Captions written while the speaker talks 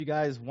You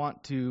guys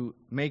want to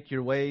make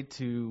your way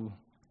to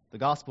the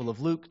Gospel of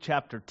Luke,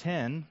 chapter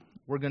 10.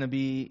 We're going to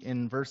be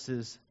in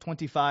verses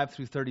 25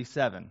 through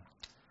 37.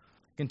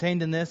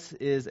 Contained in this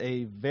is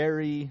a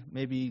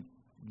maybe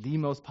the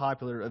most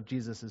popular of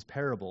Jesus'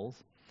 parables.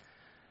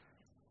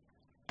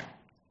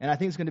 And I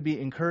think it's going to be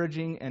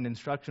encouraging and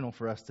instructional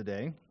for us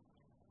today.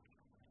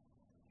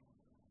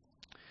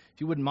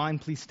 If you wouldn't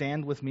mind, please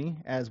stand with me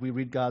as we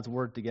read God's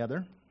word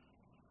together.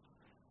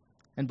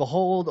 And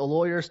behold, a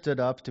lawyer stood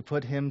up to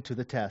put him to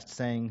the test,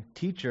 saying,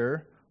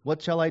 "Teacher,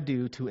 what shall I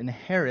do to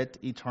inherit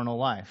eternal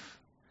life?"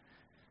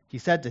 He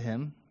said to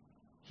him,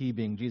 he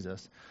being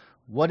Jesus,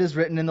 "What is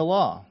written in the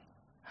law?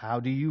 How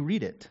do you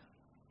read it?"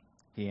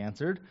 He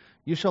answered,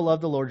 "You shall love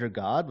the Lord your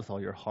God with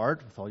all your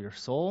heart, with all your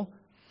soul,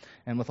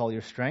 and with all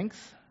your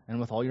strength,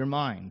 and with all your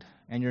mind,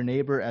 and your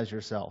neighbor as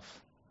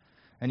yourself."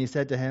 And he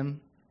said to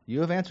him,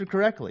 "You have answered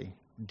correctly.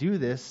 Do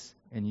this,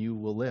 and you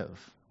will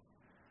live."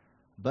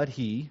 But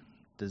he,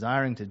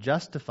 desiring to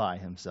justify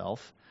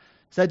himself,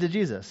 said to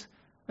Jesus,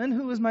 "And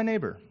who is my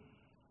neighbor?"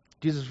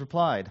 Jesus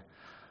replied,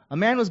 "A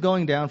man was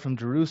going down from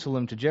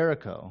Jerusalem to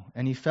Jericho,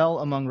 and he fell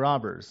among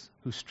robbers,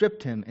 who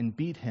stripped him and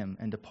beat him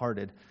and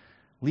departed,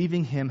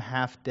 leaving him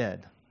half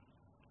dead.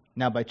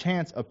 Now by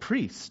chance a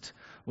priest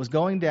was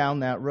going down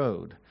that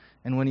road,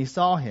 and when he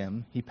saw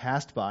him, he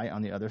passed by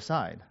on the other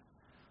side.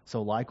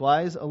 So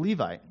likewise a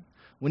Levite,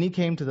 when he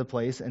came to the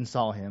place and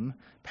saw him,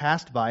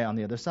 passed by on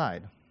the other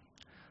side.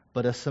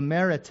 But a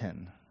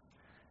Samaritan,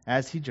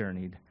 as he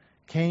journeyed,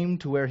 came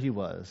to where he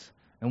was,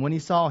 and when he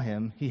saw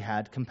him, he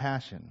had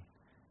compassion.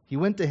 He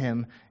went to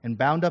him and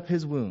bound up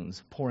his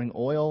wounds, pouring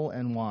oil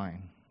and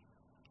wine.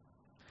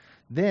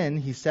 Then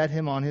he set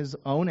him on his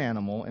own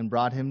animal and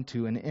brought him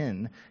to an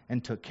inn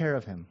and took care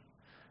of him.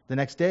 The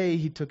next day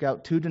he took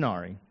out 2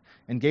 denarii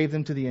and gave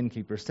them to the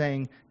innkeeper,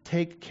 saying,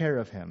 'Take care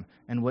of him,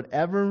 and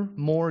whatever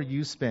more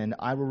you spend,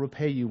 I will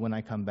repay you when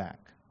I come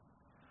back.'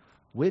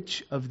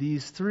 Which of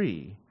these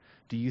 3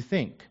 do you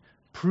think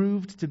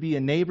proved to be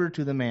a neighbor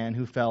to the man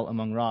who fell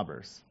among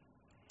robbers?"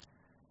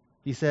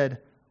 He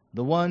said,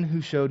 "The one who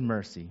showed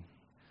mercy."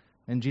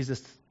 And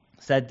Jesus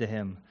said to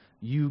him,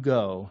 "You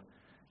go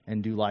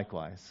and do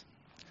likewise."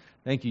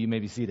 Thank you. You may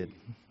be seated.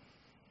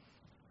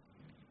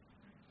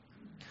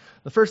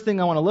 The first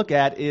thing I want to look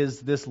at is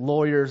this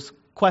lawyer's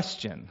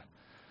question.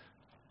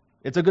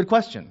 It's a good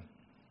question.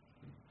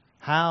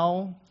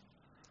 How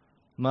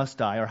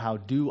must I, or how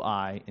do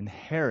I,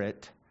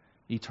 inherit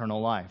eternal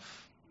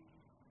life?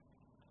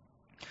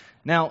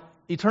 Now,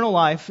 eternal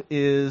life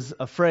is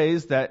a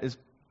phrase that is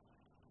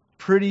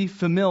pretty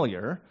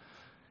familiar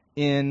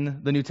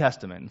in the New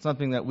Testament. It's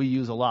something that we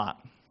use a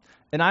lot.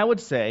 And I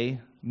would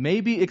say,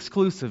 maybe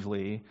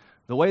exclusively,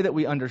 the way that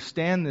we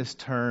understand this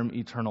term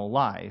eternal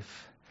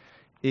life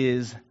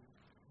is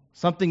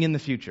something in the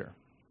future,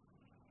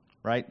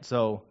 right?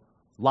 So,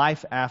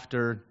 life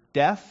after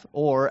death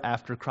or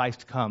after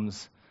Christ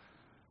comes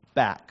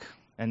back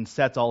and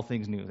sets all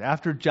things new,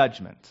 after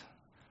judgment.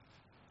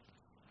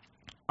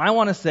 I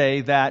want to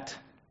say that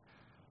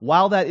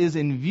while that is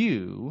in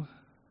view,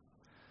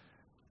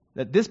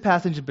 that this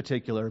passage in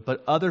particular,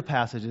 but other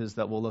passages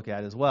that we'll look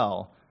at as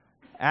well,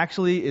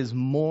 actually is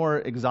more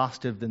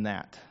exhaustive than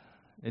that.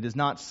 It is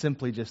not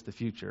simply just the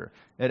future.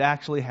 It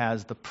actually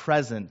has the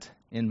present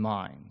in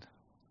mind.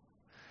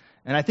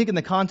 And I think in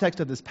the context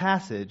of this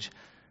passage,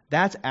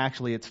 that's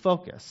actually its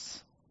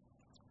focus.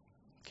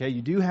 Okay,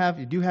 you do have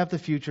the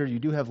future, you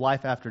do have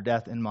life after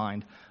death in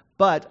mind,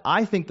 but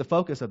I think the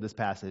focus of this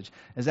passage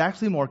is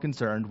actually more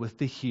concerned with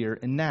the here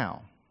and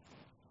now.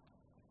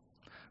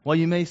 Well,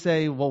 you may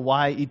say, well,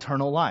 why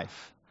eternal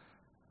life?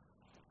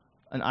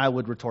 And I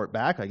would retort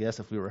back, I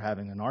guess, if we were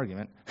having an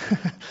argument.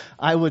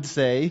 I would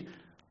say,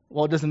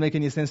 well, it doesn't make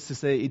any sense to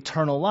say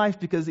eternal life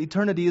because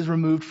eternity is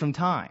removed from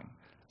time.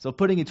 So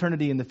putting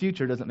eternity in the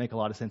future doesn't make a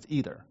lot of sense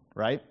either,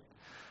 right?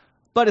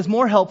 But it's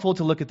more helpful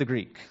to look at the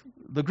Greek.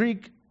 The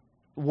Greek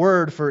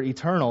word for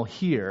eternal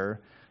here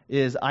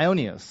is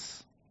aionios,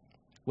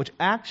 which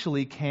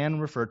actually can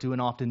refer to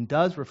and often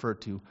does refer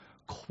to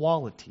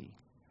quality,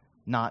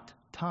 not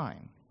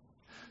time.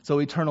 So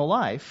eternal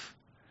life,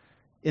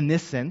 in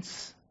this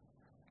sense,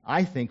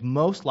 I think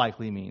most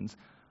likely means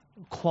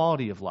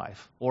quality of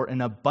life or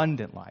an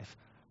abundant life.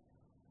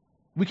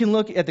 We can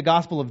look at the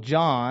Gospel of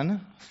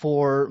John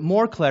for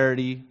more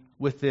clarity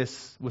with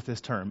this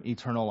term,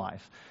 eternal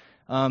life.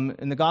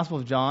 In the Gospel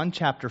of John,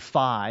 chapter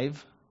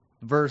 5,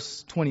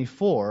 verse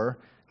 24,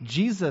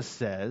 Jesus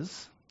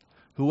says,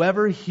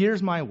 "Whoever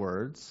hears my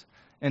words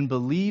and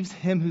believes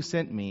him who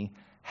sent me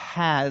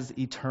has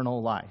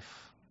eternal life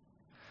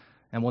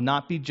and will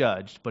not be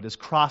judged, but is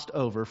crossed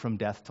over from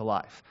death to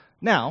life."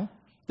 Now,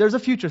 there's a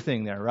future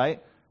thing there,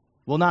 right?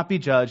 Will not be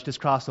judged, is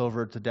crossed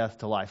over to death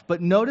to life.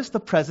 But notice the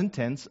present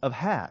tense of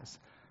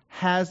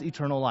has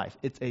eternal life.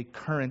 It's a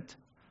current.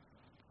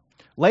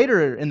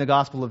 Later in the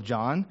Gospel of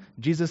John,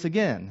 Jesus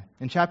again,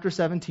 in chapter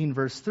 17,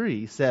 verse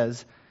 3,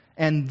 says,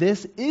 "And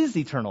this is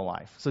eternal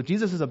life." So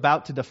Jesus is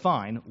about to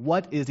define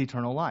what is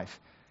eternal life.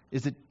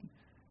 Is it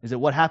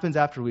what happens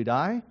after we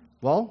die?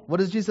 Well, what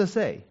does Jesus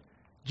say?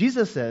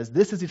 Jesus says,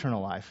 "This is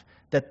eternal life,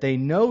 that they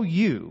know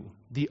you,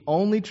 the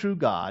only true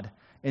God,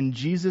 and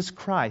Jesus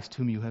Christ,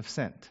 whom you have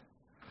sent.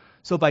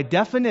 So by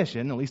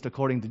definition, at least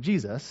according to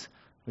Jesus,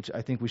 which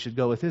I think we should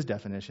go with his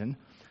definition,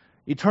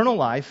 eternal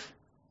life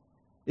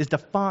is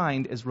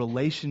defined as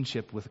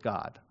relationship with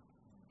God.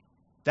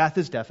 That's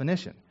his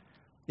definition.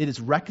 It is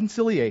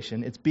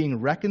reconciliation. It's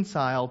being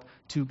reconciled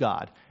to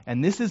God.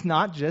 And this is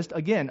not just,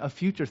 again, a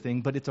future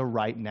thing, but it's a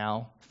right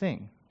now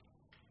thing.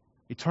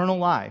 Eternal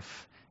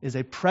life is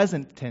a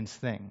present tense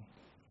thing.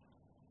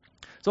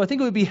 So I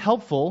think it would be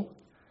helpful,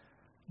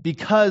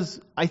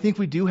 because I think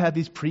we do have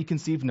these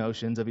preconceived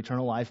notions of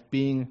eternal life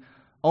being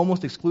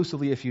almost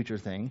exclusively a future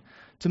thing,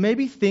 to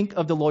maybe think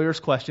of the lawyer's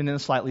question in a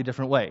slightly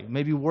different way,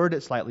 maybe word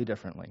it slightly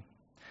differently.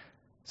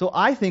 So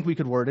I think we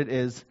could word it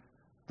as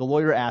the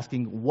lawyer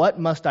asking, what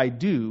must I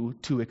do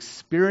to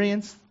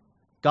experience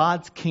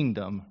God's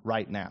kingdom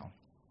right now?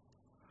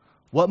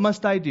 What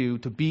must I do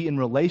to be in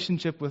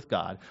relationship with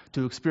God,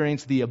 to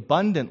experience the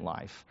abundant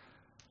life,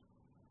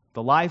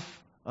 the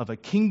life of a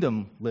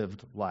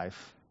kingdom-lived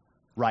life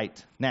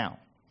right now,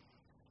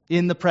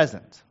 in the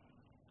present?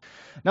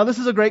 Now, this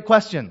is a great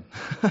question.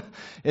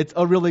 It's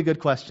a really good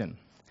question.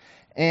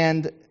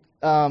 And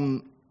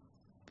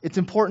it's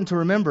important to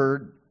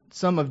remember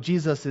some of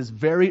Jesus'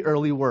 very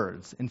early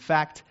words. In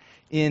fact,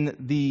 in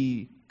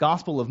the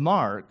Gospel of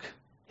Mark,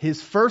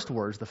 his first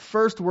words, the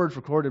first words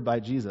recorded by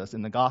Jesus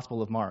in the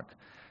Gospel of Mark,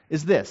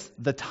 is this: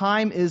 the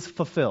time is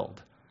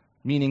fulfilled,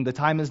 meaning the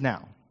time is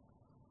now,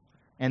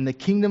 and the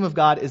kingdom of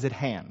God is at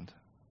hand.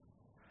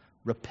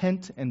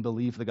 Repent and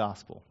believe the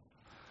gospel.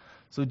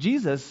 So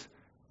Jesus,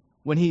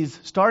 when he's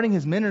starting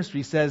his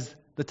ministry, says,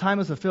 the time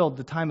is fulfilled,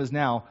 the time is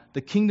now,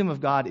 the kingdom of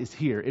God is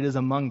here, it is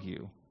among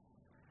you.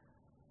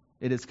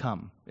 It has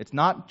come. It's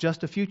not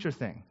just a future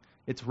thing,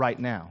 it's right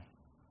now.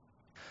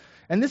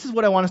 And this is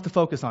what I want us to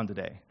focus on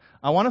today.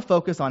 I want to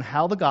focus on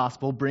how the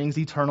gospel brings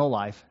eternal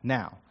life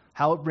now,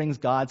 how it brings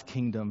God's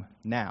kingdom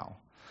now.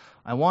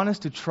 I want us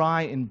to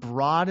try and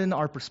broaden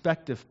our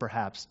perspective,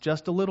 perhaps,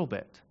 just a little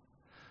bit,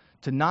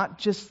 to not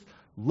just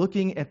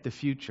looking at the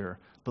future,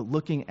 but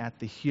looking at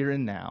the here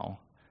and now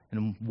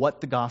and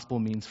what the gospel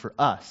means for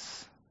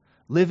us,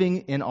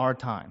 living in our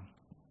time.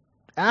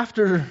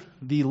 After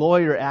the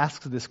lawyer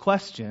asks this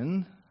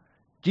question,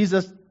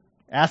 Jesus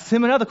asks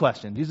him another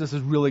question. Jesus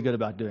is really good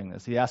about doing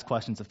this. He asks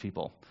questions of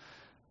people,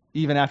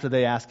 even after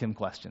they ask him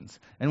questions.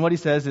 And what he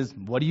says is,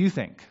 what do you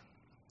think?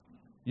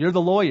 You're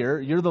the lawyer.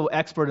 You're the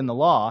expert in the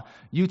law.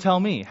 You tell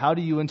me. How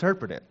do you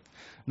interpret it?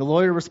 And the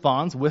lawyer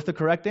responds with the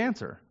correct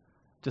answer.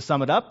 To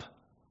sum it up,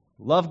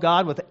 love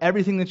God with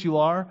everything that you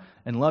are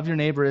and love your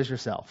neighbor as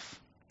yourself.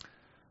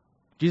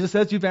 Jesus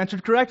says you've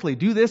answered correctly.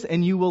 Do this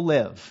and you will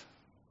live.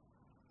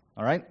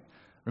 All right?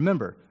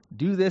 Remember,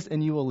 do this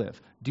and you will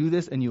live. Do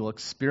this and you will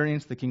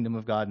experience the kingdom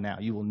of God now.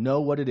 You will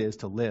know what it is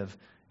to live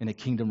in a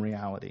kingdom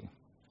reality.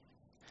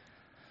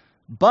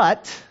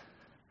 But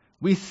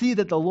we see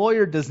that the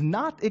lawyer does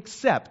not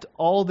accept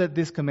all that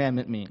this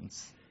commandment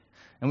means.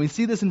 And we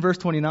see this in verse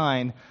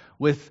 29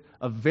 with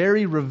a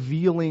very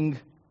revealing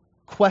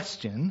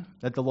question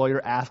that the lawyer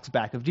asks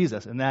back of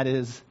Jesus, and that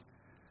is,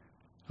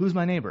 who's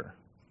my neighbor?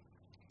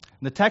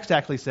 And the text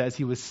actually says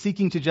he was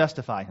seeking to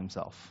justify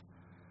himself.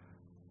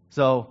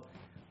 So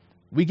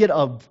we get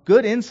a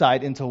good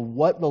insight into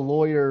what the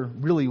lawyer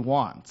really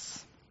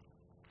wants.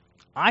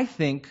 I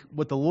think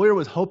what the lawyer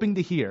was hoping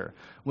to hear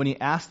when he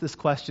asked this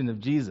question of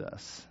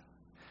Jesus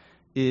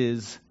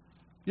is,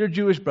 your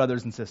Jewish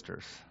brothers and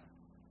sisters.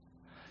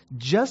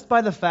 Just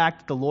by the fact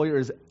that the lawyer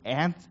is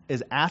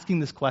asking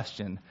this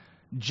question,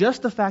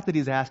 just the fact that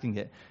he's asking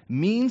it,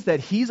 means that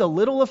he's a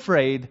little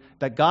afraid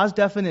that God's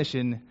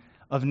definition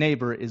of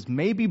neighbor is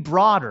maybe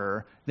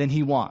broader than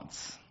he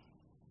wants.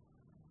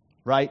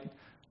 Right?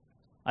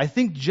 I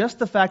think just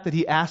the fact that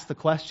he asked the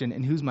question,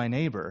 and who's my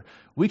neighbor,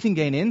 we can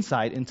gain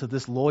insight into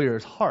this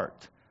lawyer's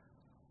heart.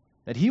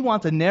 That he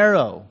wants a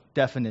narrow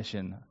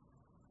definition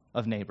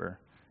of neighbor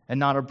and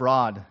not a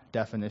broad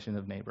definition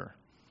of neighbor.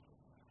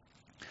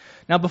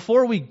 Now,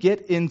 before we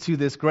get into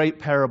this great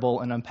parable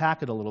and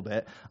unpack it a little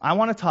bit, I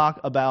want to talk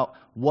about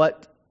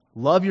what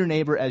love your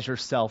neighbor as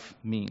yourself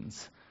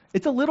means.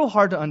 It's a little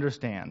hard to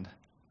understand.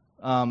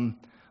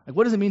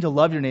 What does it mean to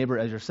love your neighbor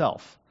as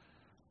yourself?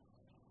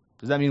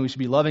 Does that mean we should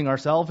be loving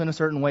ourselves in a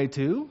certain way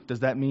too?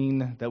 Does that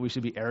mean that we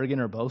should be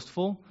arrogant or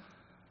boastful?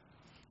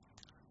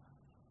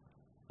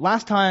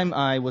 Last time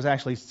I was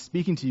actually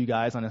speaking to you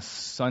guys on a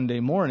Sunday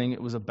morning,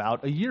 it was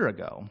about a year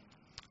ago.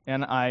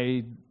 And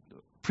I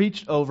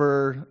preached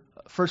over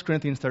 1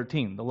 Corinthians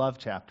 13, the love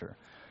chapter.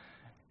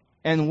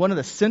 And one of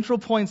the central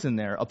points in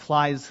there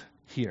applies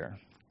here.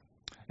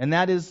 And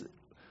that is,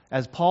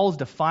 as Paul's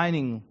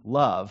defining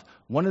love,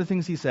 one of the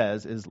things he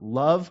says is,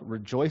 love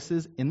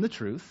rejoices in the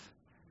truth,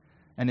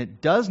 and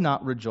it does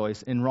not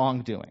rejoice in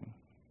wrongdoing.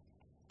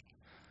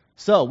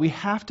 So we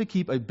have to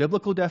keep a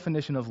biblical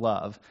definition of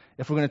love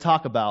if we're going to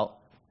talk about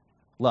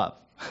love,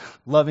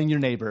 loving your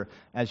neighbor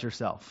as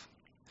yourself.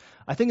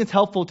 I think it's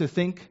helpful to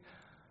think,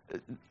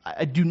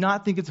 I do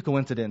not think it's a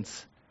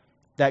coincidence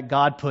that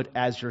God put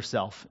as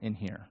yourself in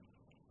here.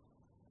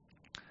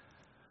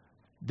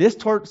 This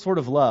sort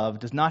of love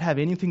does not have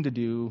anything to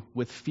do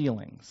with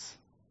feelings.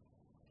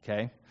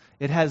 Okay?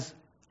 It has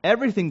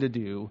everything to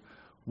do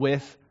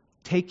with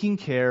taking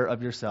care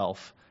of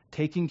yourself,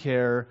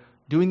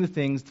 doing the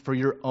things for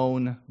your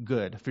own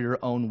good, for your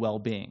own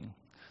well-being.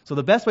 So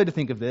the best way to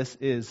think of this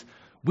is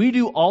we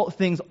do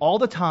things all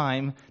the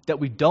time that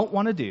we don't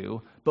want to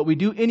do, but we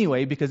do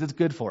anyway because it's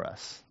good for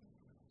us.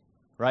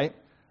 Right?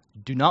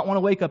 Do not want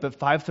to wake up at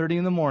 5:30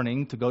 in the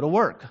morning to go to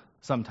work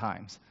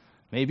sometimes.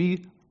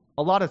 Maybe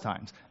a lot of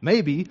times.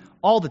 Maybe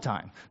all the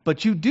time.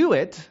 But you do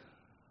it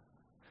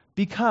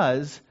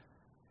because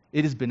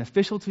it is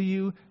beneficial to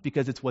you,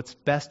 because it's what's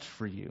best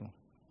for you.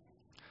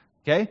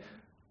 Okay?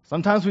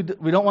 Sometimes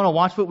we don't want to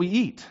watch what we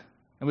eat,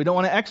 and we don't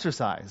want to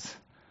exercise.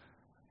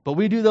 But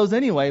we do those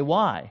anyway.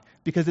 Why?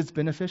 Because it's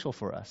beneficial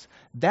for us.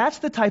 That's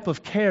the type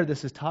of care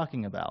this is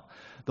talking about.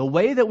 The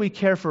way that we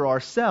care for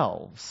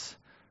ourselves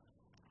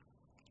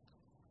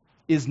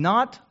is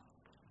not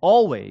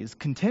always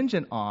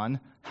contingent on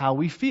how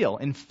we feel.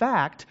 In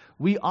fact,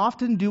 we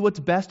often do what's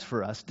best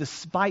for us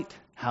despite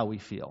how we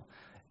feel,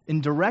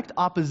 in direct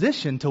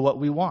opposition to what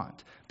we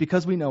want,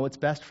 because we know what's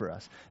best for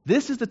us.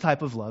 This is the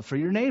type of love for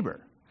your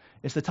neighbor.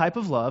 It's the type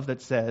of love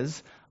that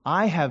says,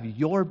 I have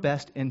your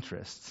best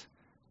interests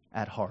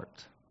at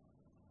heart.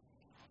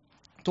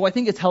 So I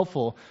think it's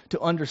helpful to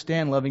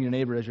understand loving your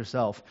neighbor as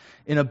yourself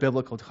in a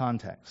biblical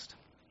context.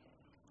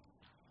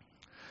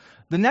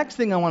 The next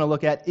thing I want to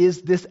look at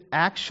is this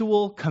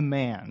actual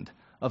command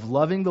of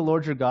loving the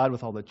Lord your God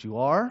with all that you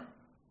are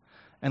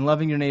and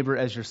loving your neighbor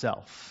as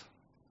yourself.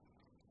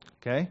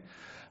 Okay?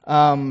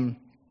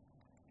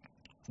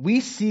 We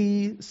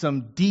see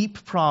some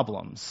deep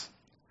problems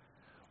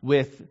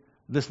with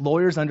this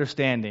lawyer's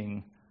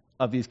understanding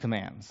of these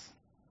commands.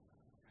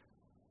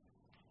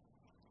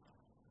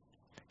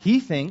 He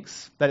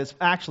thinks that it's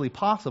actually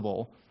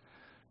possible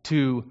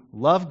to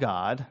love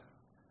God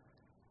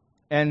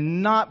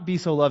and not be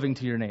so loving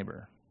to your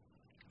neighbor.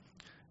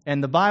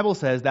 And the Bible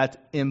says that's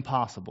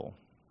impossible.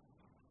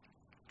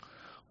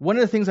 One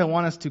of the things I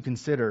want us to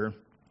consider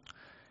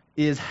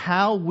is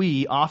how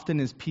we often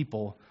as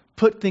people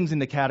put things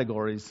into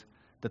categories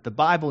that the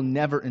Bible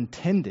never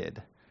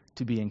intended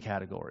to be in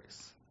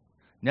categories.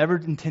 Never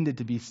intended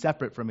to be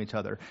separate from each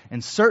other,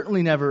 and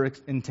certainly never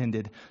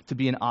intended to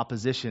be in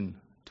opposition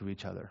to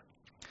each other.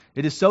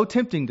 It is so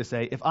tempting to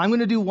say, if I'm going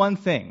to do one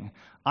thing,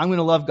 I'm going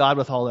to love God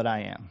with all that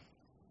I am.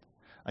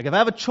 Like if I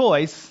have a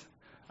choice,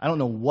 I don't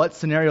know what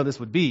scenario this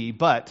would be,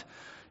 but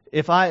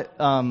if I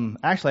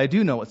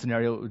do know what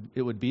scenario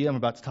it would be. I'm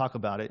about to talk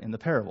about it in the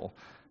parable.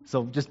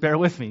 So just bear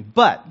with me.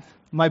 But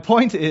my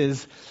point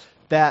is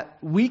that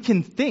we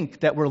can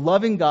think that we're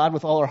loving God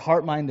with all our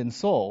heart, mind, and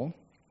soul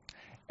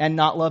and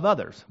not love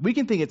others. We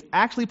can think it's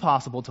actually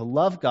possible to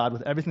love God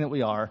with everything that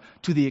we are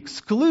to the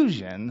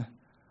exclusion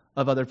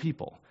of other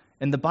people.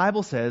 And the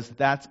Bible says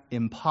that's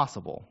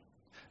impossible.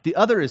 The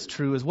other is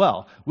true as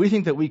well. We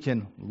think that we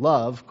can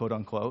love, quote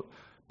unquote,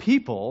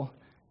 people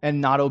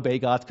and not obey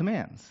God's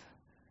commands.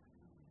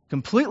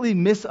 Completely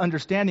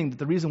misunderstanding that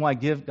the reason why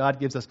God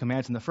gives us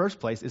commands in the first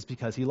place is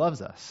because he loves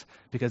us,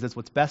 because it's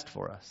what's best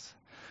for us.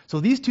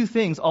 So these two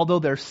things, although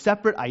they're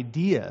separate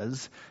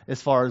ideas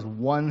as far as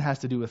one has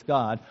to do with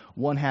God,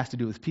 one has to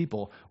do with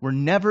people, were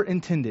never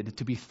intended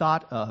to be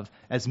thought of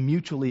as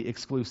mutually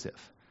exclusive.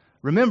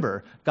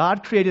 Remember,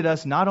 God created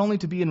us not only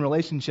to be in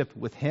relationship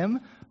with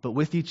him, but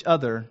with each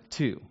other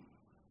too.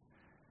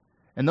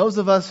 And those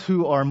of us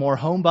who are more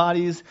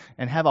homebodies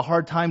and have a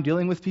hard time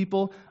dealing with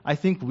people, I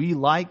think we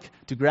like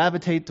to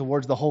gravitate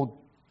towards the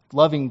whole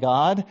loving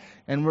God,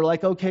 and we're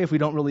like, okay, if we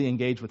don't really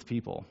engage with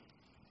people.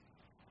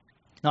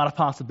 Not a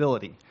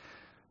possibility.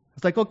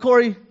 It's like, well,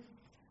 Corey,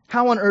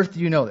 how on earth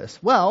do you know this?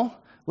 Well,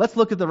 let's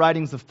look at the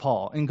writings of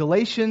Paul. In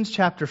Galatians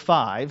chapter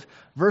 5,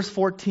 verse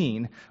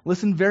 14,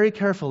 listen very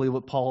carefully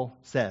what Paul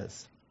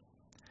says.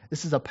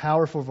 This is a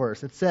powerful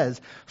verse. It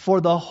says, for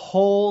the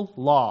whole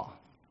law,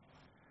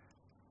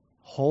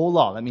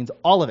 that means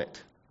all of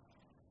it,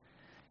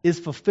 is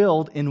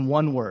fulfilled in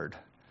one word.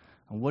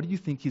 And what do you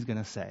think he's going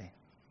to say?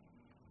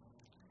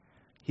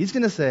 He's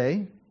going to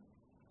say,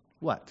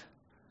 what?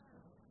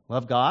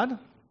 Love God?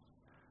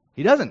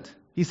 He doesn't.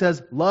 He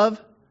says,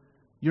 love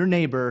your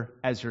neighbor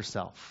as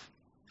yourself.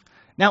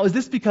 Now, is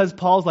this because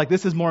Paul's like,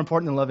 this is more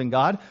important than loving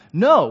God?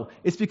 No,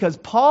 it's because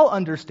Paul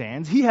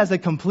understands, he has a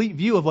complete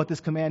view of what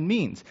this command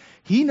means.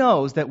 He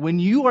knows that when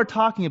you are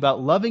talking about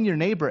loving your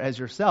neighbor as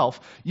yourself,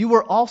 you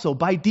are also,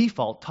 by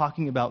default,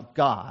 talking about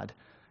God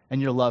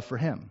and your love for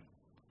him.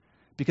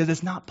 Because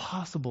it's not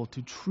possible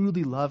to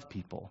truly love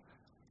people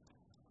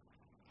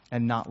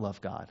and not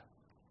love God.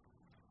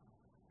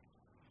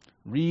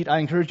 I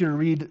encourage you to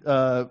read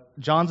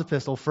John's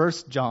epistle, 1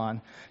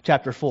 John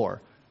chapter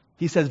 4.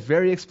 He says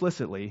very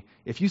explicitly,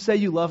 if you say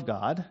you love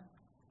God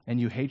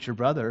and you hate your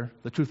brother,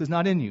 the truth is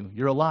not in you.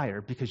 You're a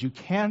liar, because you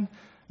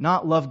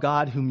cannot love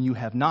God whom you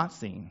have not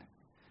seen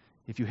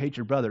if you hate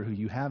your brother who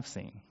you have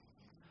seen.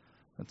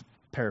 That's a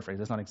paraphrase.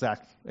 That's not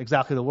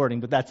exactly the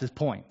wording, but that's his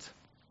point.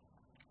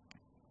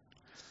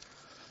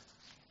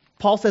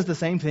 Paul says the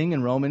same thing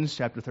in Romans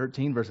chapter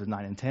 13, verses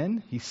 9 and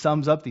 10. He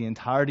sums up the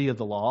entirety of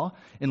the law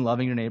in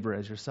loving your neighbor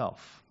as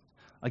yourself.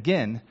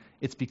 Again,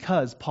 it's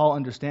because Paul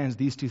understands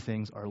these two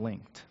things are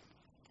linked.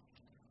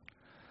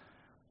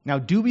 Now,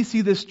 do we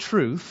see this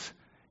truth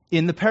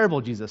in the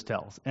parable Jesus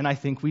tells? And I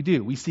think we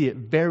do. We see it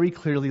very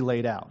clearly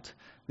laid out.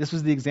 This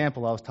was the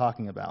example I was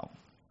talking about.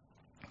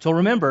 So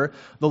remember,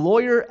 the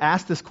lawyer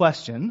asked this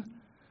question,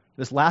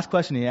 this last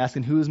question he asked,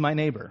 and who is my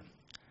neighbor?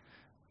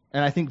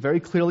 And I think very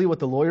clearly what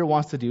the lawyer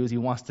wants to do is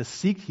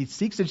he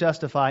seeks to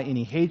justify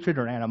any hatred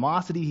or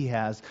animosity he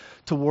has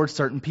towards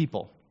certain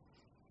people.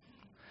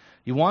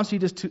 He wants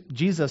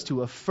Jesus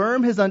to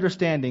affirm his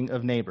understanding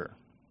of neighbor.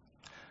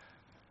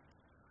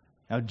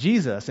 Now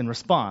Jesus, in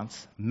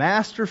response,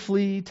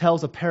 masterfully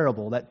tells a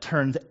parable that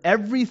turns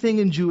everything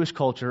in Jewish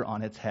culture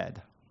on its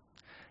head.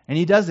 And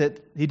he does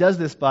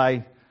this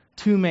by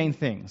two main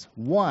things.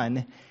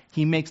 One,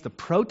 he makes the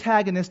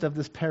protagonist of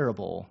this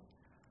parable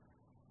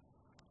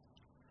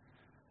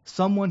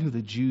someone who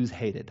the Jews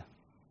hated.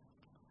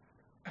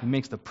 He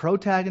makes the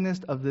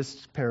protagonist of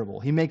this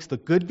parable. He makes the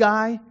good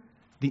guy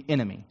the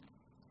enemy.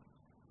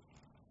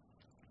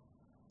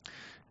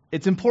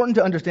 It's important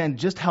to understand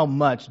just how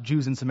much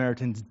Jews and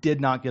Samaritans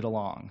did not get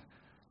along.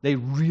 They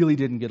really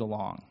didn't get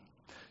along.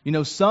 You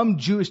know, some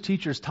Jewish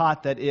teachers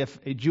taught that if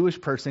a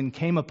Jewish person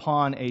came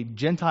upon a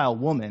Gentile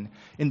woman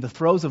in the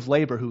throes of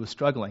labor who was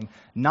struggling,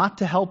 not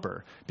to help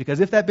her, because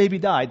if that baby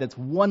died, that's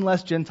one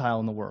less Gentile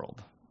in the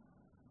world.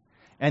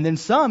 And then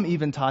some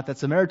even taught that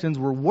Samaritans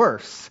were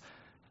worse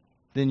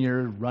than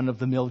your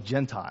run-of-the-mill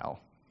Gentile.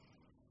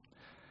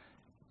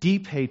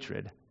 Deep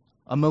hatred,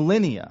 a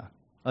millennia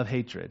of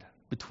hatred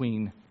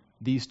between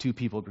these two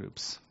people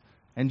groups.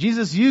 And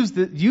Jesus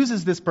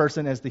uses this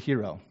person as the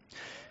hero.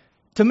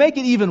 To make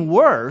it even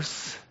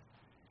worse,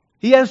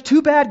 he has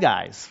two bad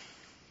guys.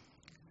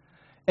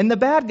 And the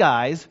bad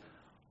guys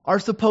are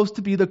supposed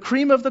to be the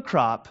cream of the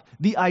crop,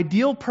 the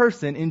ideal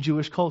person in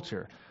Jewish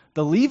culture.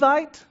 The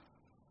Levite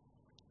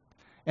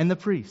and the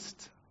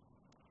priest.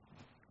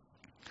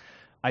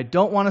 I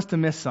don't want us to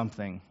miss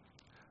something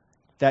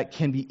that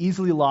can be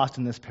easily lost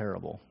in this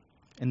parable.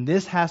 And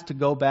this has to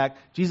go back.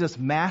 Jesus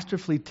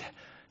masterfully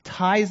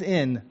ties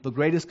in the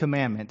greatest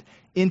commandment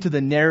into the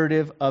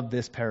narrative of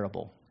this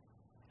parable.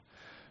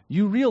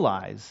 You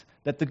realize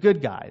that the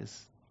good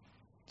guys,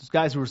 those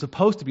guys who were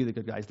supposed to be the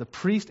good guys, the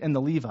priest and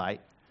the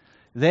Levite,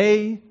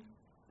 they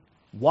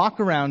walk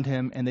around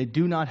him and they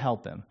do not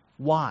help him.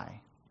 Why?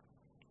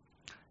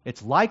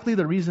 It's likely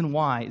the reason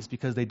why is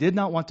because they did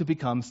not want to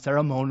become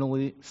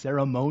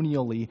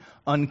ceremonially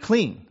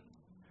unclean.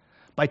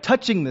 By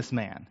touching this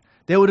man,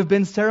 they would have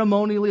been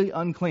ceremonially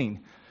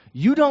unclean.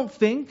 You don't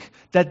think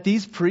that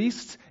these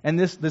priests and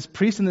this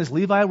priest and this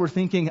Levite were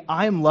thinking,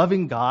 I am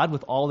loving God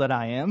with all that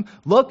I am.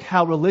 Look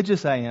how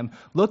religious I am.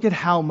 Look at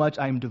how much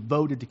I am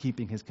devoted to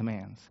keeping his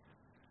commands.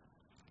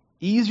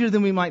 Easier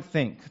than we might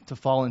think to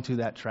fall into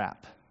that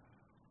trap.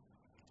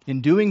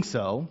 In doing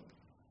so,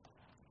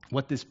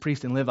 what this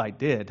priest and Levite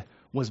did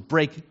was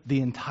break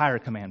the entire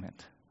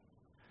commandment,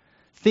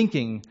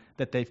 thinking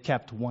that they've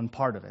kept one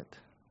part of it.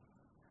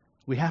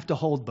 We have to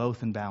hold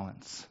both in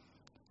balance.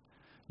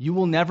 You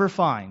will never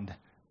find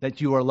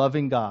that you are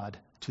loving God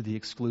to the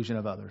exclusion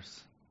of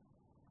others.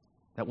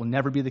 That will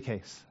never be the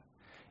case.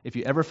 If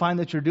you ever find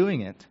that you're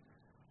doing it,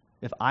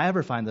 if I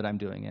ever find that I'm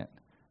doing it,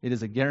 it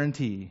is a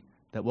guarantee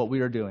that what we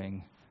are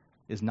doing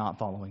is not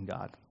following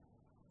God.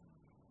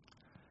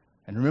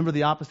 And remember,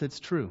 the opposite's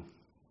true.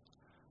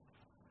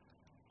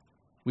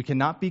 We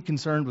cannot be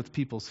concerned with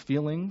people's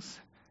feelings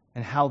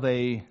and how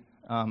they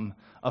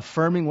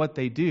affirming what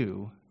they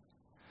do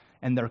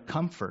and their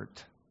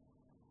comfort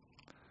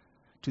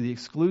to the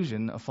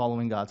exclusion of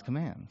following God's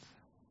commands.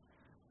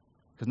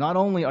 Because not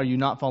only are you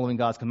not following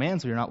God's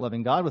commands, so you're not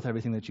loving God with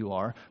everything that you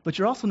are, but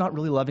you're also not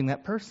really loving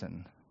that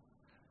person.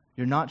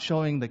 You're not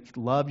showing the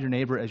love your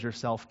neighbor as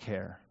yourself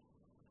care.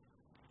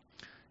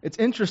 It's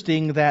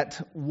interesting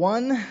that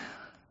one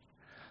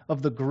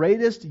of the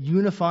greatest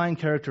unifying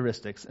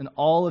characteristics in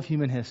all of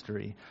human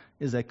history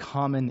is a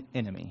common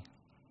enemy.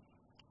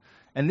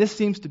 And this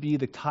seems to be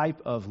the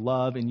type of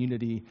love and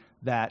unity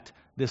that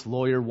this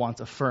lawyer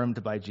wants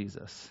affirmed by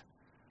Jesus.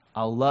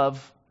 I'll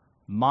love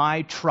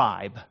my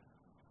tribe,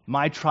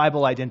 my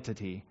tribal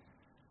identity,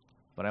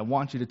 but I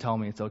want you to tell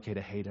me it's okay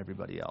to hate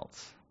everybody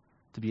else,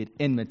 to be at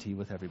enmity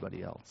with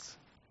everybody else.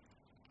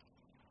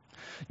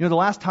 You know, the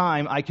last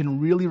time I can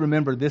really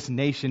remember this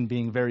nation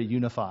being very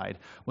unified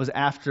was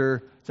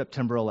after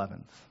September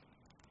 11th.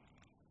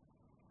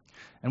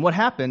 And what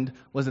happened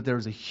was that there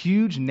was a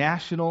huge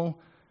national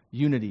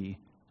unity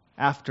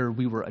after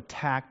we were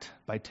attacked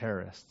by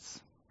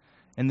terrorists.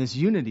 And this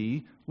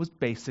unity was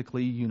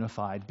basically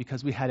unified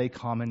because we had a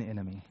common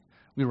enemy.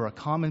 We were a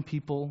common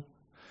people,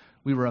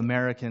 we were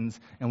Americans,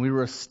 and we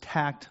were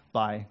attacked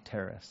by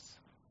terrorists.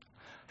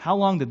 How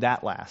long did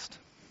that last?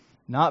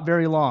 Not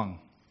very long.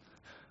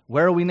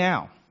 Where are we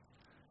now?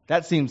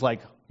 That seems like,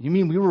 you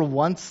mean we were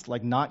once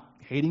like not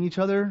hating each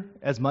other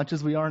as much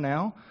as we are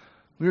now?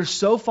 We are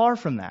so far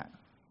from that.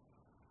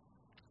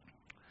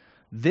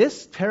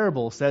 This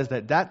parable says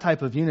that that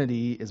type of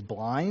unity is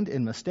blind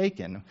and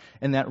mistaken,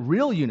 and that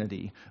real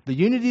unity, the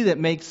unity that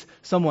makes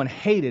someone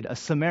hated, a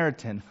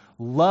Samaritan,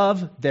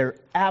 love their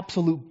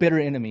absolute bitter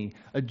enemy,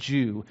 a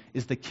Jew,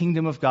 is the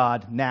kingdom of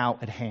God now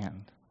at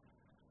hand.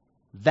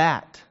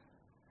 That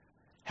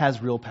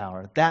has real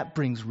power. That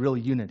brings real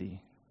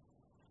unity.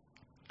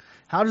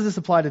 How does this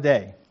apply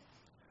today?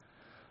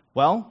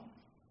 Well,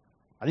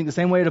 I think the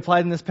same way it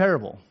applied in this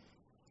parable.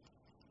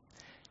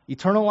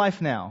 Eternal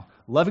life now,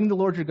 loving the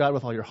Lord your God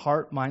with all your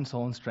heart, mind,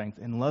 soul, and strength,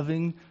 and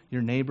loving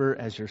your neighbor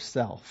as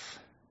yourself.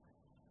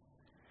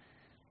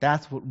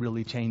 That's what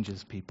really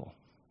changes people.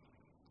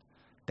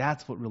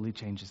 That's what really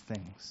changes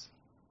things.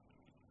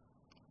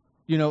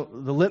 You know,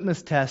 the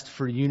litmus test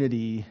for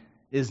unity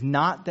is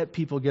not that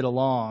people get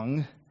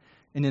along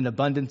in an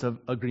abundance of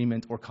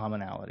agreement or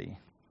commonality,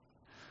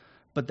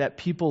 but that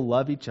people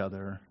love each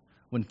other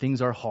when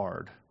things are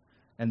hard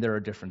and there are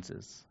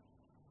differences.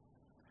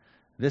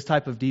 This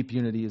type of deep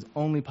unity is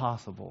only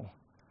possible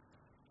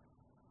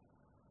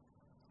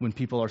when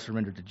people are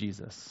surrendered to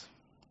Jesus,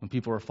 when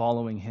people are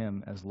following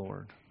him as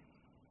Lord.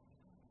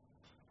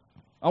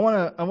 I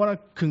want to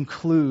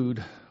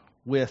conclude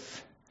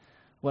with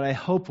what I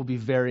hope will be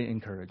very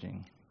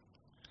encouraging.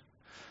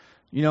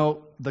 You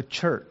know, the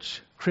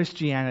church,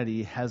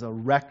 Christianity, has a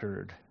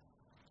record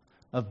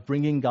of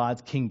bringing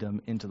God's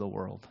kingdom into the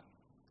world.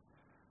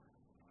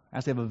 I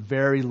actually have a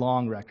very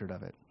long record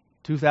of it.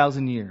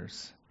 2,000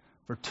 years.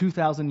 For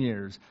 2,000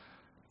 years,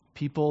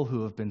 people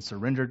who have been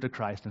surrendered to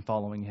Christ and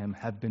following him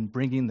have been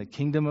bringing the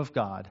kingdom of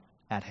God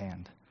at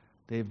hand.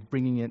 They're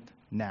bringing it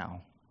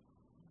now.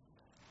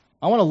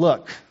 I want to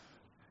look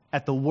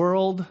at the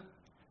world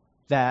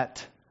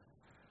that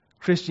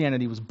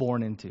Christianity was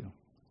born into,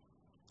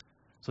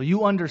 so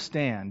you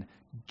understand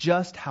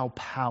just how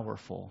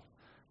powerful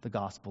the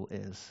gospel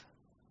is.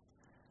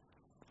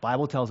 The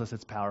Bible tells us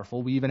it's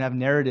powerful. We even have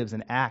narratives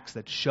and acts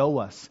that show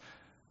us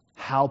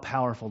how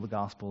powerful the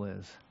gospel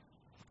is.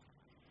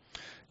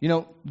 You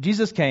know,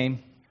 Jesus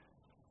came,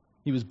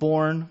 he was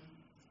born,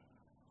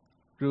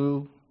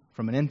 grew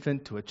from an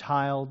infant to a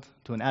child,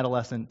 to an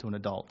adolescent, to an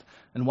adult.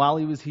 And while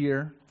he was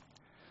here,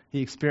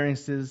 he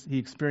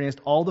experienced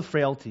all the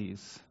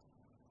frailties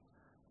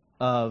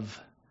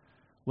of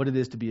what it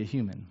is to be a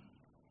human.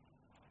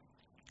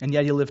 And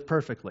yet he lived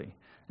perfectly.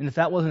 And if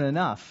that wasn't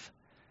enough,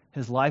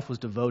 his life was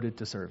devoted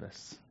to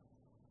service.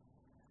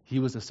 He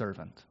was a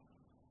servant.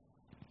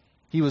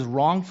 He was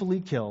wrongfully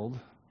killed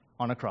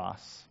on a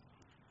cross.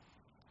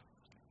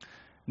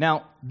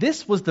 Now,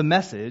 this was the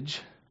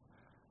message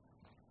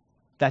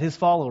that his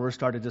followers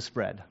started to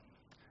spread.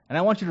 And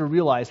I want you to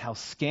realize how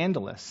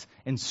scandalous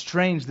and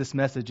strange this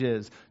message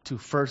is to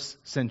first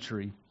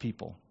century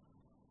people.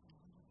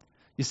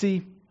 You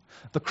see,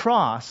 the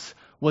cross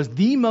was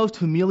the most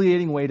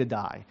humiliating way to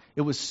die.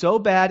 It was so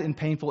bad and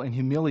painful and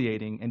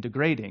humiliating and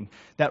degrading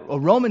that a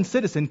Roman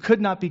citizen could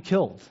not be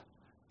killed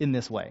in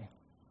this way.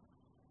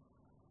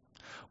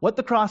 What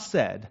the cross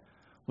said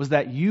was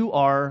that you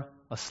are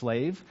a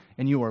slave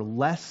and you are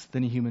less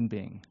than a human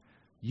being.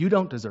 You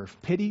don't deserve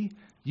pity.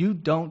 You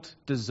don't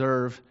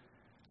deserve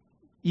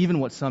even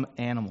what some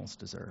animals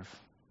deserve.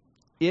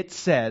 It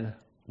said,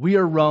 we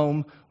are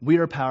Rome, we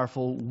are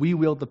powerful, we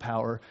wield the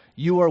power,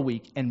 you are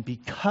weak, and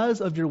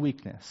because of your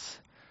weakness,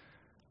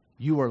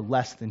 you are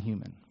less than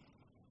human.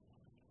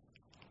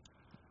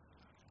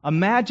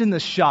 Imagine the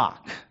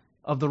shock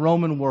of the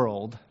Roman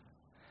world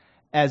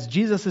as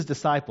Jesus'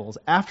 disciples,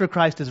 after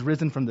Christ has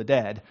risen from the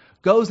dead,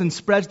 goes and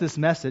spreads this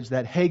message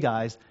that, hey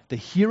guys, the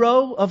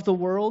hero of the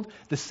world,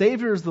 the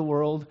savior of the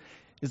world,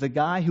 is a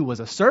guy who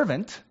was a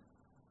servant,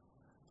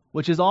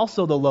 which is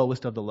also the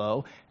lowest of the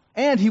low,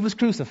 and he was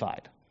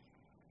crucified.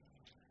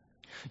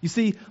 You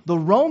see, the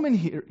Roman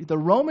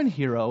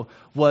hero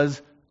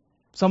was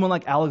someone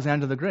like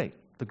Alexander the Great,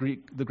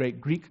 the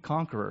great Greek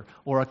conqueror,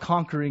 or a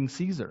conquering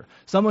Caesar,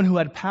 someone who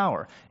had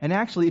power. And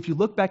actually, if you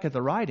look back at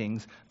the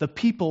writings, the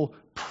people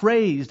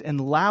praised and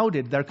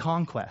lauded their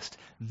conquest.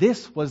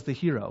 This was the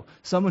hero,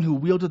 someone who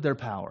wielded their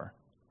power.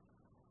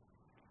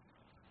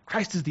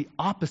 Christ is the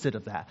opposite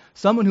of that,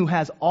 someone who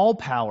has all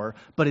power,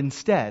 but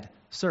instead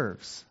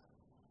serves.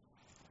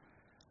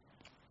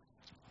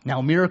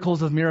 Now,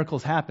 miracles of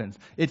miracles happens.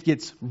 It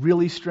gets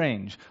really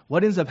strange.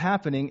 What ends up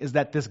happening is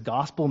that this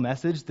gospel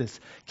message, this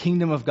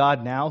kingdom of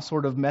God now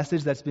sort of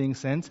message that's being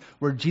sent,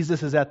 where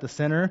Jesus is at the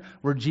center,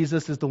 where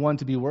Jesus is the one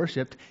to be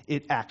worshipped,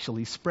 it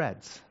actually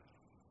spreads.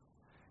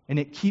 And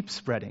it keeps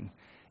spreading.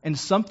 And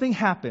something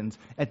happens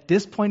at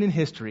this point in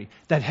history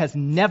that has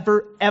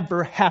never,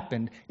 ever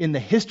happened in the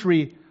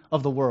history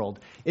of the world.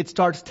 It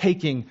starts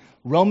taking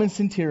Roman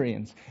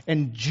centurions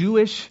and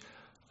Jewish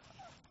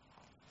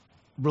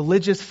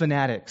religious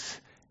fanatics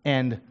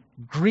and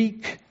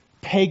Greek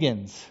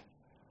pagans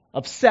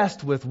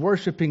obsessed with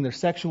worshiping their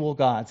sexual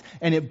gods,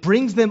 and it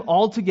brings them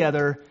all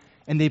together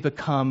and they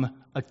become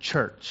a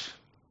church.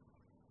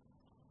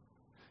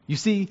 You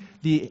see,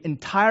 the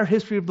entire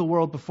history of the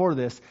world before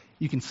this,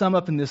 you can sum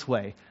up in this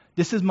way.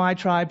 This is my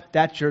tribe,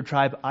 that's your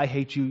tribe, I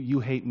hate you,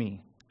 you hate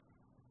me.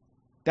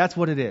 That's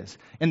what it is.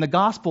 And the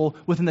gospel,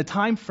 within the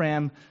time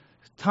frame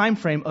time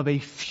frame of a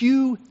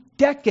few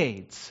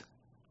decades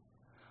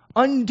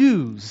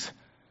undoes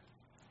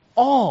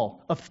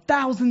all of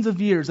thousands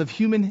of years of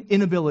human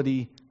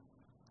inability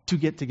to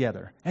get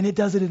together. And it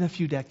does it in a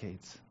few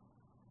decades.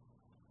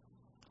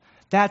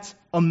 That's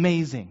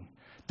amazing.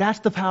 That's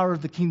the power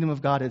of the kingdom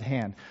of God at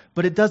hand.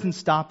 But it doesn't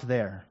stop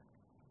there.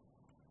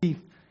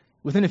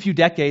 Within a few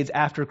decades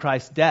after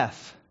Christ's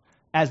death,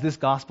 as this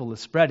gospel is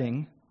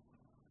spreading,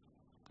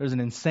 there's an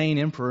insane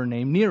emperor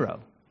named Nero.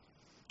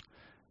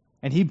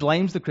 And he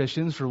blames the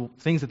Christians for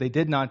things that they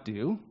did not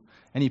do,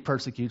 and he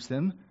persecutes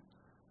them.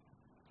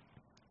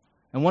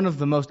 And one of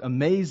the most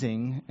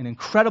amazing and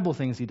incredible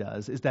things he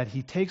does is that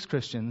he takes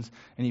Christians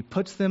and he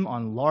puts them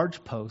on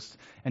large posts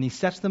and he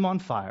sets them on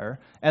fire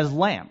as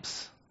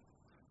lamps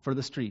for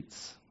the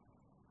streets.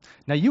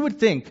 Now you would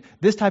think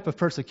this type of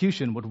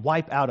persecution would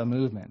wipe out a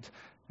movement,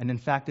 and in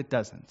fact it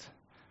doesn't.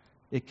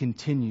 It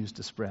continues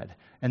to spread.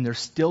 And they're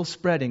still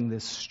spreading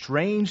this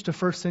strange to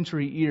first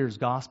century ears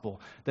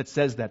gospel that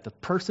says that the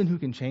person who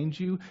can change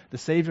you, the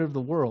Savior of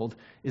the world,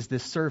 is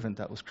this servant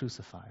that was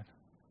crucified.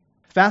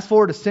 Fast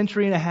forward a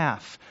century and a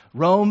half,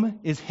 Rome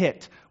is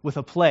hit with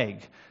a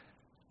plague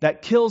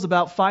that kills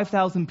about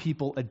 5,000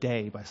 people a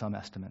day by some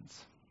estimates.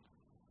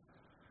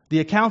 The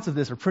accounts of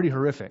this are pretty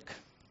horrific.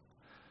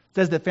 It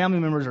says that family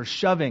members are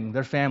shoving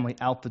their family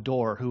out the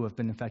door who have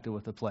been infected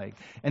with the plague,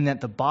 and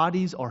that the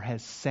bodies are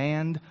as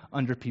sand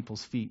under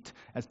people's feet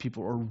as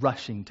people are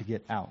rushing to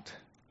get out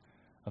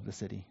of the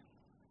city.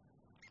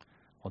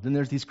 Well, then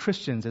there's these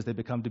Christians, as they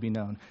become to be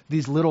known,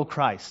 these little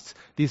Christs,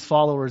 these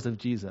followers of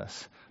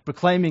Jesus,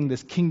 proclaiming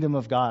this kingdom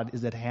of God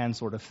is at hand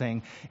sort of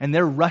thing, and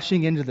they're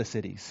rushing into the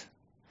cities,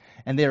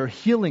 and they are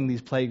healing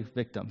these plague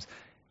victims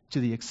to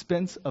the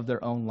expense of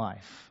their own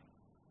life.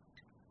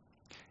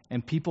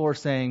 And people are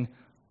saying,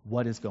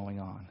 what is going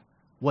on?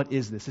 What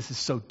is this? This is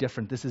so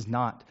different. This is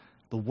not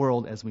the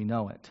world as we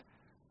know it.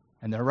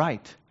 And they're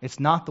right. It's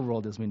not the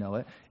world as we know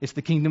it. It's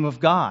the kingdom of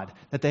God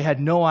that they had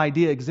no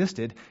idea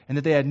existed and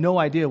that they had no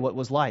idea what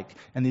was like.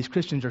 And these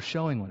Christians are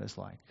showing what it's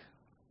like.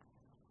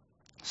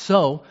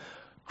 So,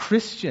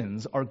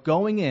 Christians are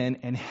going in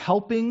and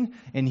helping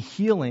and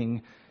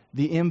healing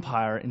the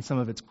empire in some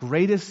of its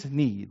greatest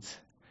needs.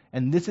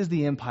 And this is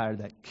the empire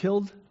that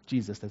killed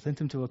Jesus, that sent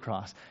him to a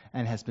cross,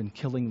 and has been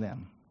killing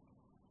them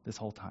this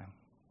whole time.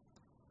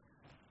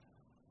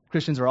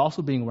 Christians are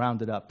also being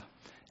rounded up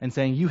and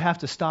saying, you have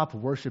to stop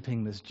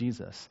worshiping this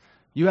Jesus.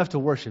 You have to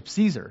worship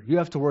Caesar. You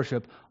have to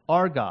worship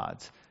our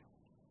gods.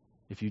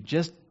 If you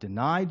just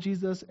deny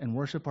Jesus and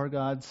worship our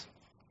gods,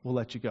 we'll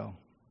let you go.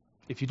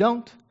 If you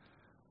don't,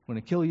 we're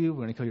going to kill you.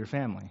 We're going to kill your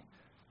family.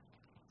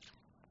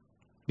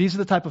 These are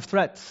the type of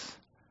threats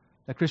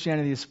that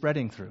Christianity is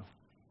spreading through.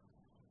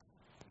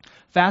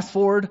 Fast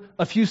forward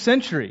a few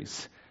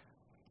centuries,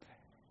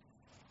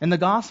 and the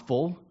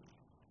gospel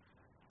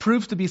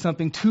proves to be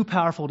something too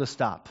powerful to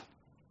stop.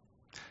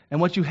 And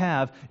what you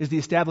have is the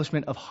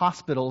establishment of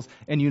hospitals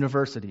and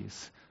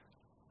universities.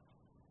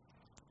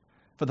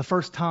 For the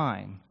first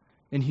time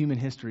in human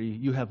history,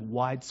 you have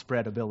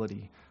widespread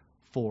ability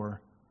for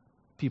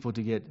people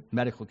to get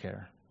medical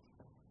care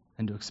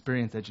and to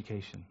experience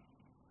education.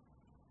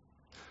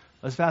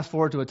 Let's fast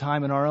forward to a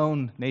time in our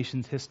own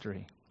nation's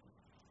history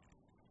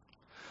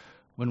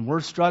when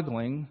we're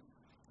struggling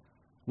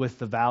with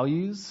the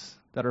values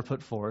that are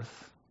put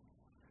forth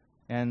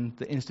and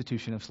the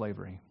institution of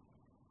slavery.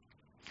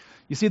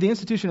 You see, the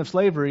institution of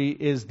slavery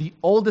is the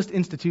oldest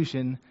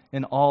institution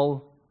in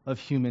all of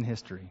human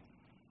history.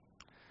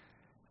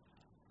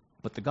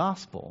 But the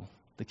gospel,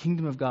 the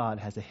kingdom of God,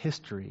 has a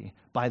history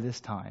by this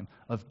time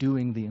of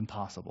doing the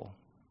impossible.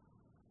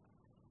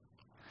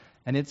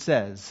 And it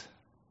says,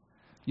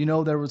 you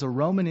know, there was a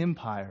Roman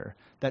Empire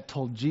that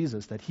told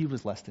Jesus that he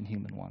was less than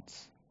human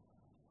once.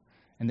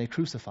 And they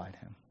crucified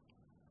him.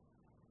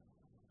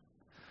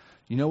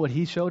 You know what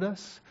he showed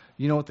us?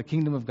 You know what the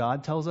kingdom of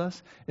God tells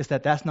us? Is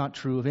that that's not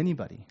true of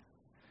anybody.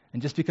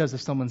 And just because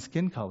of someone's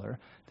skin color,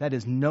 that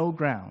is no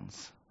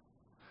grounds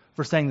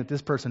for saying that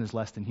this person is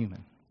less than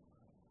human.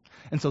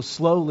 And so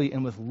slowly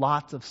and with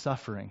lots of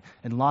suffering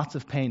and lots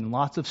of pain and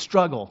lots of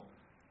struggle,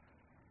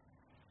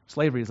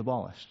 slavery is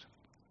abolished.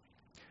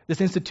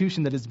 This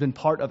institution that has been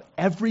part of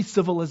every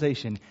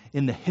civilization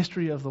in the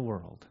history of the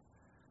world,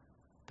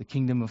 the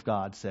kingdom of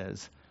God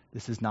says,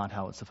 this is not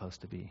how it's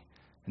supposed to be.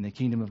 And the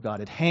kingdom of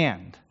God at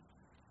hand,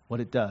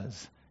 what it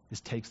does is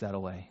takes that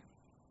away.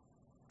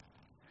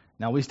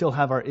 Now, we still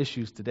have our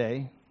issues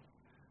today.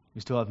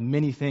 We still have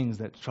many things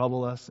that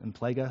trouble us and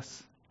plague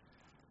us.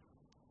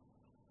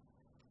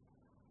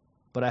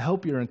 But I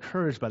hope you're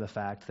encouraged by the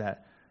fact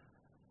that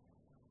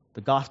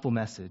the gospel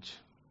message,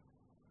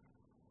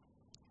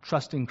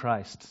 trusting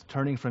Christ,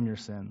 turning from your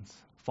sins,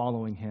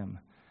 following him,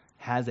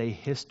 has a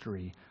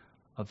history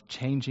of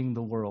changing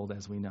the world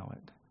as we know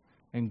it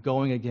and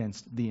going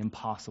against the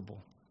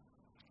impossible.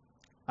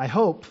 I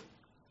hope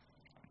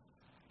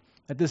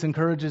that this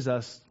encourages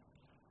us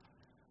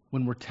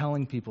when we're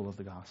telling people of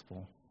the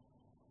gospel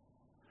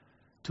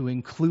to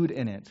include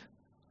in it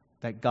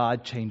that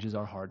God changes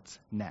our hearts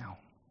now.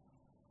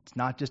 It's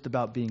not just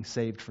about being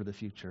saved for the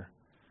future.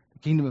 The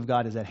The kingdom of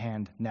God is at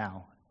hand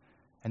now.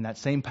 And that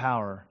same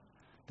power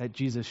that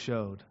Jesus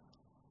showed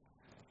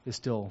is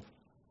still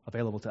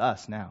available to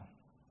us now.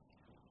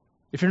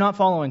 If you're not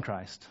following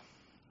Christ,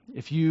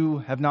 if you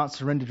have not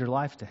surrendered your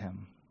life to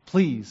him,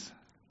 please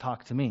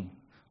talk to me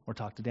or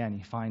talk to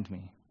Danny. Find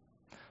me.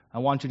 I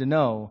want you to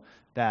know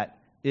that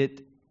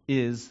it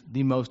is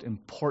the most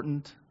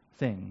important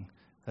thing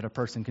that a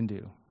person can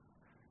do,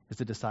 is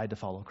to decide to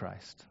follow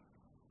Christ.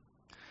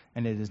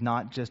 And it is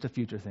not just a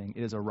future thing.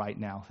 It is a right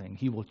now thing.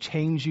 He will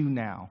change you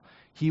now.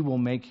 He will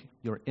make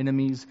your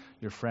enemies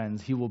your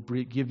friends. He will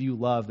give you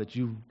love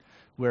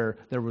where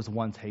there was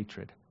once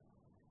hatred.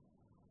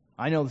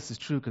 I know this is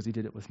true because he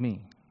did it with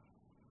me.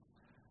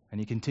 And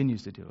he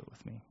continues to do it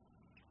with me.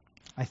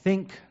 I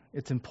think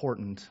it's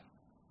important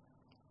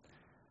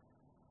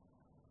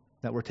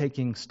that we're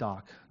taking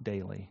stock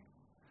daily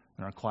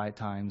in our quiet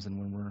times and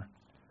when we're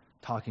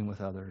talking with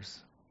others,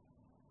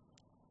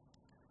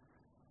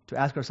 to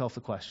ask ourselves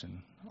the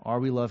question, are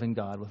we loving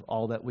God with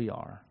all that we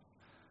are?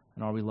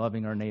 And are we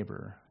loving our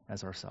neighbor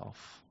as ourselves?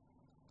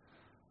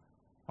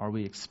 Are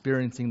we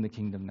experiencing the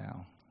kingdom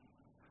now?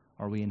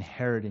 Are we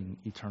inheriting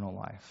eternal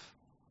life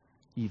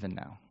even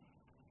now?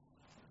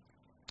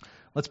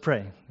 Let's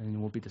pray,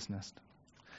 and we'll be dismissed.